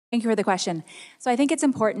Thank you for the question. So I think it's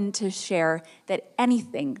important to share that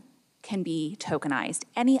anything can be tokenized,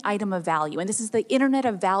 any item of value. And this is the internet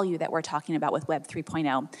of value that we're talking about with Web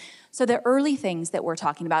 3.0. So the early things that we're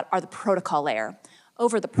talking about are the protocol layer.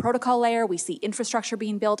 Over the protocol layer, we see infrastructure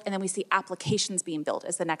being built, and then we see applications being built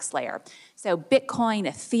as the next layer. So Bitcoin,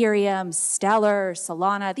 Ethereum, Stellar,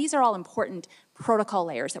 Solana, these are all important protocol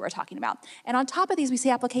layers that we're talking about. And on top of these, we see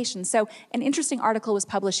applications. So an interesting article was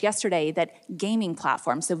published yesterday that gaming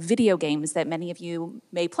platforms, so video games that many of you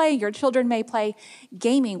may play, your children may play,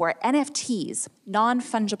 gaming where NFTs,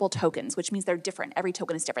 non-fungible tokens, which means they're different, every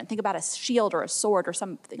token is different. Think about a shield or a sword or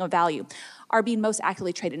something of value, are being most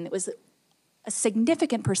actively traded. And it was a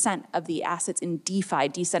significant percent of the assets in DeFi,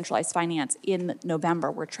 decentralized finance, in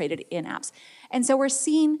November were traded in apps. And so we're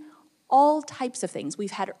seeing all types of things.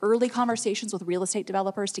 We've had early conversations with real estate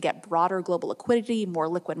developers to get broader global liquidity, more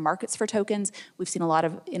liquid markets for tokens. We've seen a lot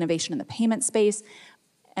of innovation in the payment space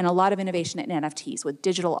and a lot of innovation in NFTs with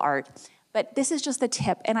digital art. But this is just the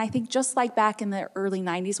tip. And I think just like back in the early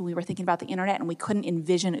 90s when we were thinking about the internet and we couldn't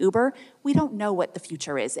envision Uber, we don't know what the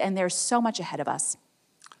future is. And there's so much ahead of us.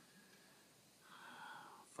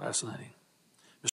 Fascinating.